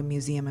truly a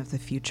museum of the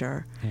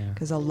future,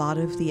 because a lot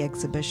of the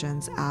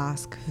exhibitions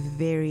ask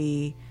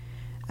very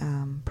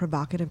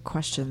provocative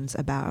questions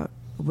about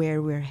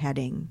where we're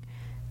heading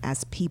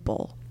as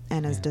people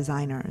and as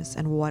designers,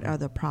 and what are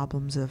the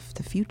problems of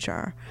the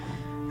future.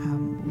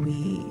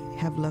 We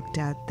have looked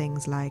at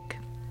things like,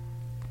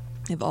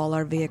 if all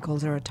our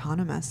vehicles are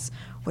autonomous,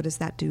 what does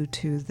that do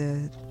to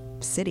the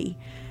city?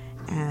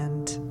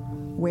 And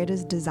where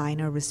does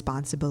designer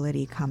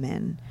responsibility come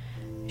in?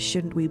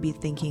 Shouldn't we be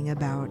thinking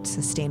about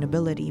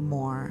sustainability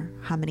more?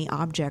 How many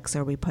objects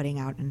are we putting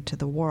out into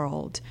the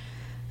world?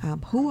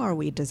 Who are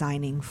we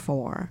designing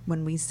for?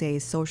 When we say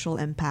social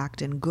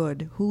impact and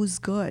good, who's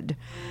good?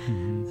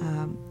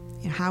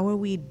 How are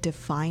we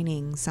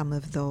defining some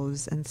of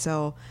those? And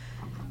so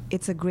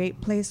it's a great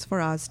place for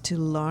us to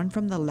learn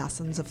from the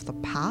lessons of the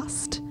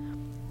past,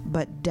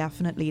 but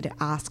definitely to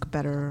ask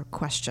better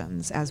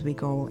questions as we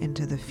go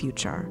into the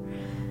future.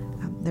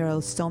 There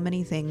are so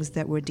many things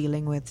that we're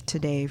dealing with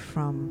today,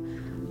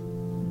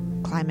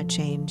 from climate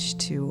change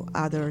to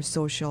other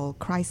social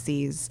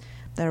crises.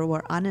 There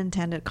were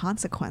unintended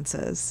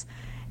consequences,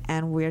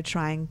 and we're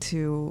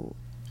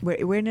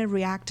in a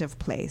reactive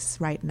place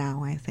right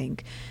now, I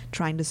think,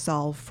 trying to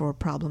solve for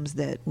problems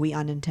that we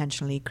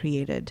unintentionally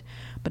created.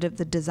 But if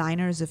the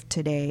designers of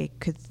today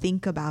could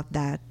think about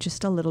that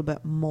just a little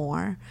bit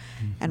more,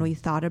 and we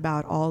thought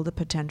about all the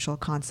potential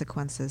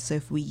consequences. So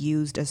if we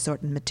used a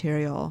certain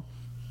material,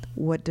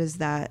 what does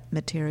that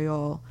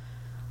material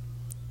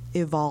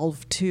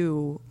evolve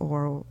to,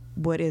 or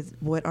what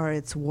are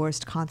its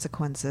worst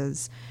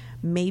consequences?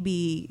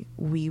 Maybe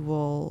we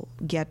will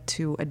get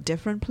to a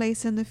different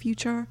place in the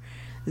future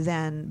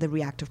than the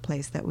reactive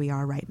place that we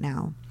are right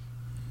now.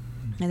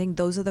 I think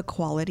those are the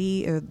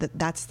quality,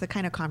 that's the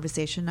kind of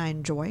conversation I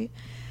enjoy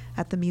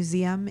at the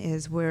museum,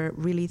 is we're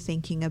really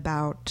thinking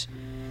about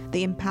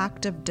the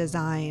impact of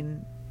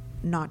design,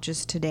 not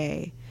just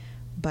today,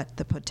 but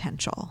the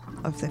potential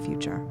of the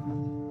future.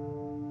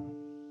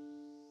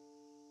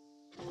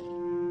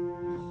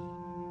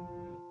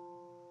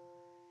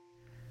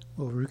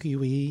 Well, Ruki,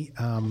 we,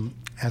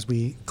 as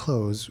we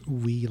close,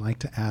 we like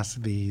to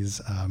ask these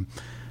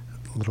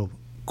little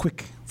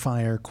quick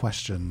fire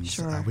questions.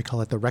 Sure. We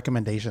call it the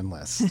recommendation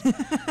list.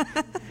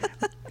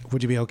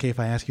 Would you be okay if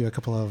I ask you a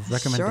couple of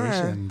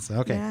recommendations? Sure.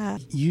 Okay. Yeah.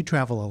 You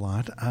travel a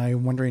lot.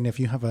 I'm wondering if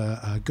you have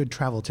a good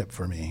travel tip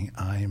for me.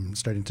 I'm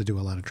starting to do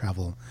a lot of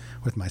travel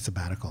with my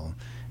sabbatical.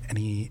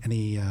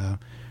 Any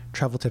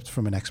travel tips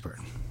from an expert?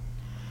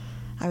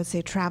 I would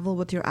say travel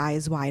with your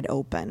eyes wide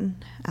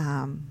open,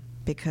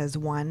 because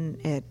one,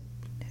 it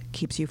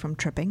keeps you from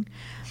tripping,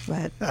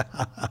 but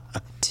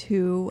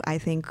two, I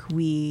think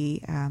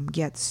we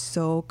get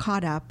so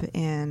caught up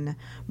in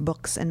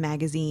books and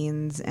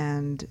magazines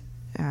and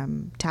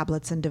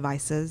tablets and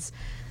devices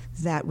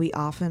that we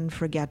often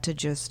forget to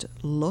just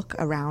look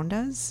around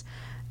us.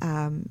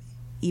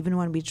 Even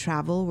when we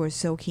travel, we're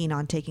so keen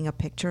on taking a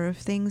picture of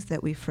things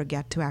that we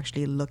forget to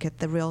actually look at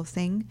the real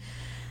thing,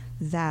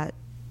 that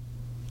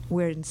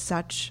we're in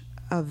such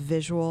a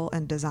visual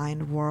and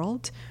designed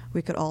world.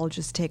 We could all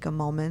just take a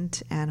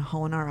moment and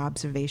hone our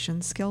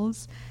observation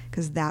skills,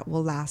 because that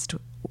will last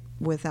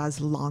with us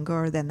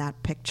longer than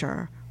that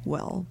picture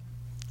will.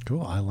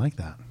 Cool. I like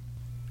that.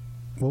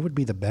 What would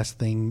be the best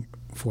thing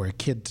for a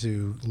kid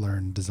to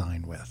learn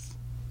design with?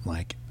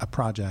 Like a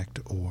project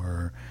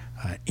or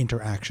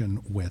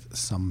interaction with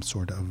some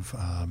sort of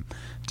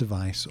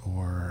device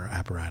or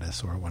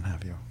apparatus or what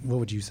have you. What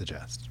would you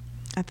suggest?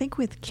 I think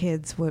with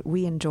kids, what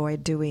we enjoy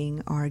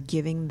doing are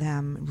giving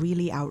them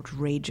really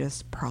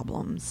outrageous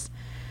problems.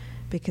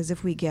 Because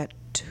if we get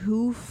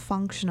too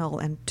functional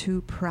and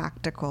too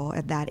practical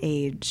at that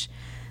age,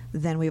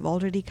 then we've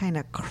already kind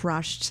of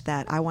crushed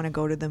that I want to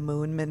go to the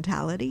moon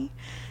mentality.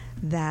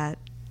 That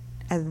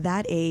at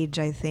that age,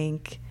 I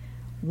think,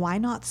 why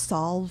not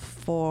solve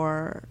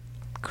for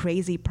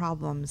crazy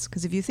problems?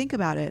 Because if you think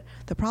about it,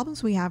 the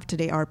problems we have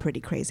today are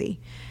pretty crazy.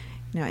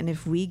 And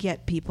if we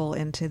get people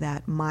into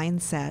that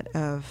mindset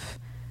of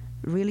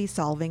really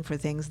solving for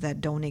things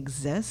that don't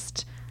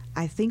exist,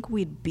 I think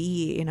we'd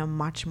be in a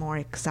much more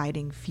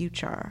exciting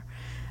future.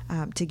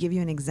 To give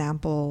you an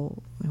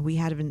example, we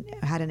had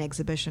an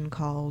exhibition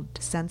called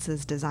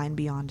Senses Design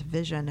Beyond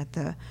Vision at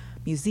the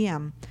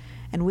museum,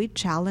 and we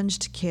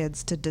challenged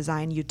kids to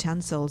design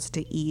utensils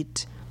to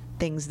eat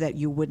things that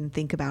you wouldn't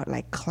think about,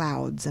 like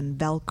clouds and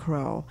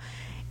Velcro.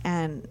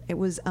 And it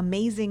was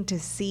amazing to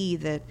see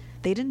that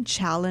they didn't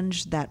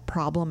challenge that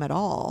problem at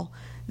all.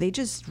 They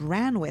just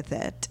ran with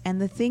it. And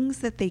the things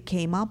that they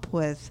came up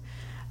with,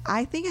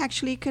 I think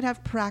actually could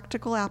have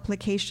practical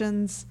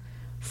applications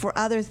for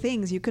other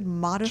things. You could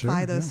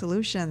modify those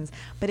solutions,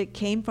 but it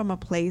came from a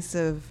place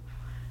of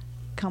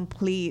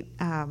complete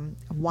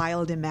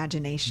wild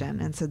imagination.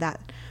 And so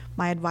that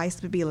my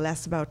advice would be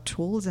less about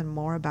tools and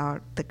more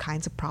about the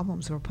kinds of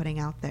problems we're putting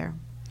out there.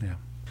 Yeah.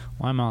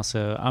 Well, I'm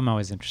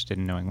always interested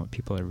in knowing what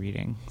people are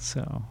reading.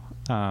 So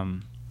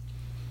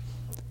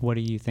what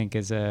do you think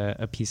is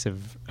a piece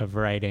of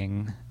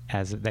writing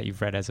that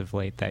you've read as of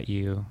late that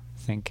you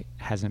think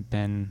hasn't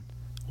been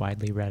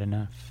widely read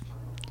enough?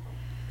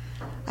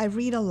 I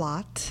read a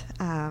lot.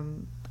 I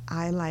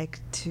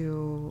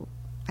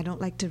don't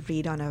like to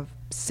read on a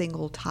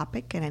single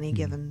topic at any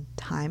given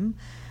time.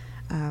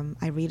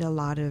 I read a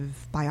lot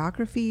of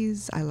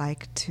biographies. I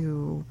like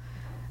to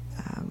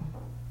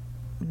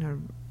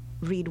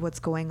read what's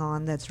going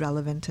on that's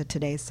relevant to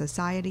today's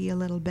society a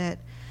little bit.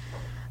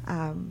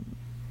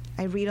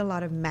 I read a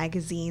lot of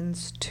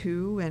magazines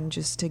too, and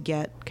just to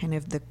get kind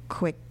of the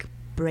quick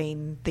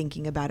brain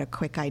thinking about a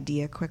quick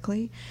idea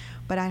quickly.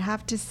 But I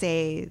have to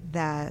say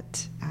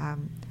that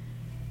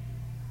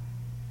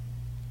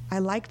I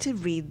like to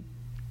read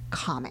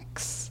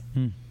comics.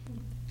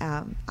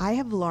 I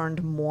have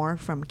learned more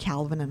from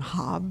Calvin and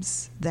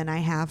Hobbes than I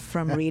have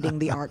from reading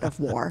The Art of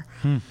War.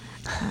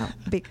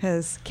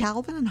 Because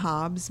Calvin and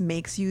Hobbes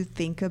makes you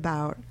think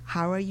about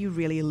how are you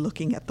really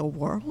looking at the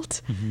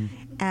world?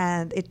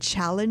 And it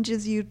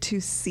challenges you to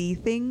see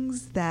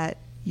things that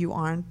you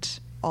aren't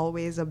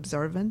always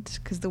observant,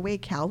 because the way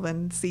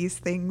Calvin sees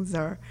things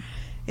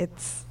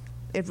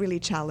it really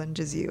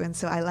challenges you. And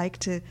so I like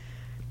to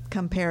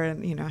compare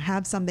and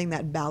have something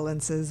that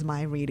balances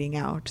my reading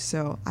out.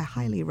 So I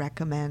highly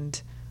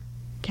recommend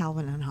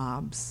Calvin and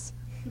Hobbes,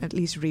 at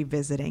least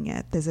revisiting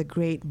it. There's a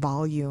great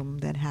volume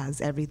that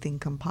has everything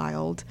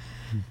compiled.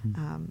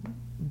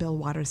 Bill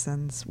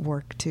Watterson's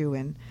work too,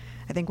 and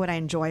I think what I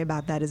enjoy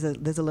about that is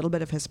there's a little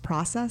bit of his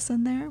process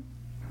in there.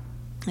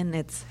 And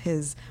it's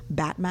his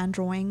Batman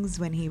drawings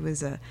when he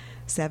was a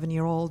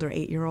 7-year-old or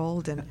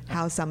 8-year-old, and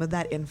how some of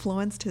that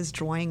influenced his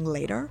drawing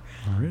later.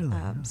 Oh, really?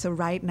 So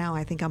right now,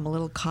 I think I'm a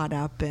little caught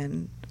up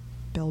in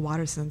Bill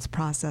Watterson's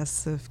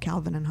process of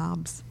Calvin and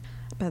Hobbes.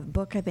 But the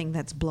book I think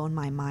that's blown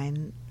my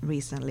mind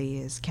recently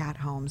is Kat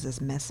Holmes'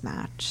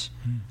 Mismatch.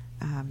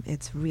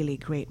 It's really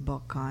great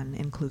book on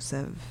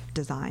inclusive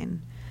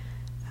design.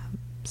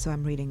 So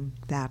I'm reading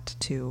that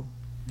too.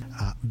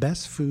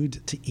 Best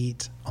food to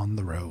eat on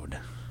the road.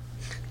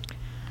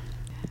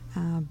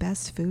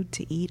 Best food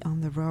to eat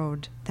on the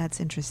road. That's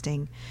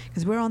interesting,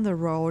 because we're on the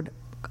road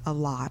a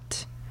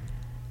lot.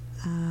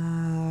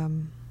 I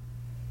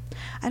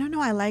don't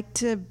know. I like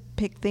to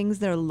pick things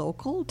that are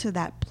local to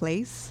that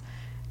place,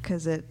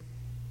 because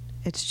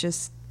it's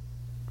just,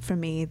 for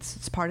me,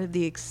 it's part of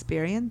the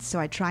experience. So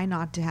I try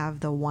not to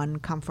have the one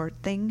comfort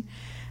thing.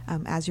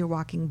 As you're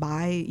walking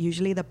by,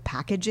 usually the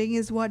packaging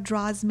is what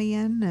draws me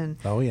in, and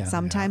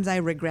sometimes I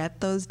regret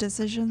those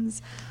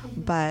decisions.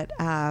 But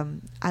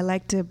I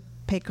like to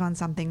pick on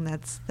something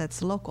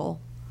that's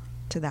local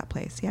to that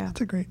place. Yeah,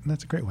 that's a great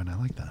one. I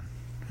like that.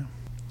 Yeah.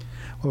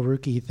 Well,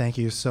 Ruki, thank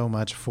you so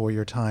much for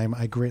your time.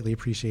 I greatly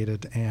appreciate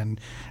it,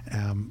 and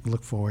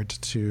look forward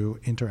to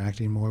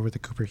interacting more with the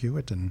Cooper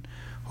Hewitt, and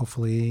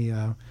hopefully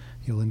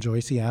you'll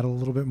enjoy Seattle a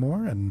little bit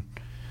more, and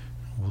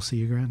we'll see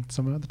you around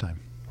some other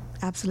time.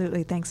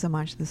 Absolutely. Thanks so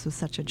much. This was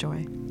such a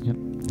joy. Yep.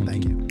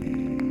 Thank you.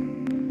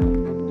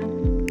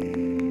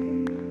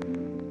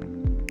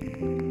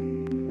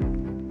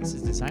 This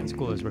is Design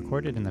School is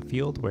recorded in the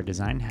field where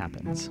design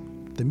happens.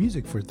 The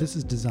music for This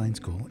is Design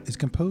School is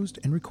composed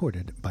and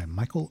recorded by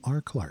Michael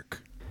R.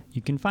 Clark.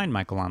 You can find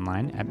Michael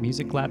online at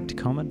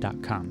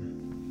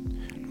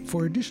musiclabtacoma.com.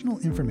 For additional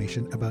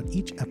information about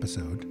each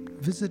episode,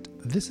 visit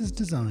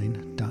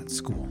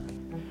thisisdesign.school.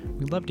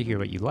 We'd love to hear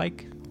what you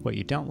like, what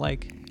you don't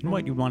like, and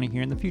what you want to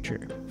hear in the future.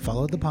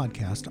 Follow the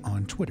podcast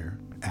on Twitter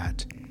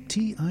at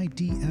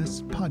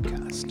TIDS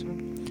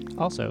Podcast.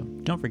 Also,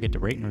 don't forget to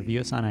rate and review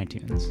us on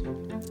iTunes,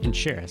 and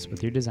share us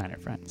with your designer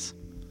friends.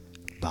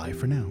 Bye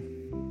for now.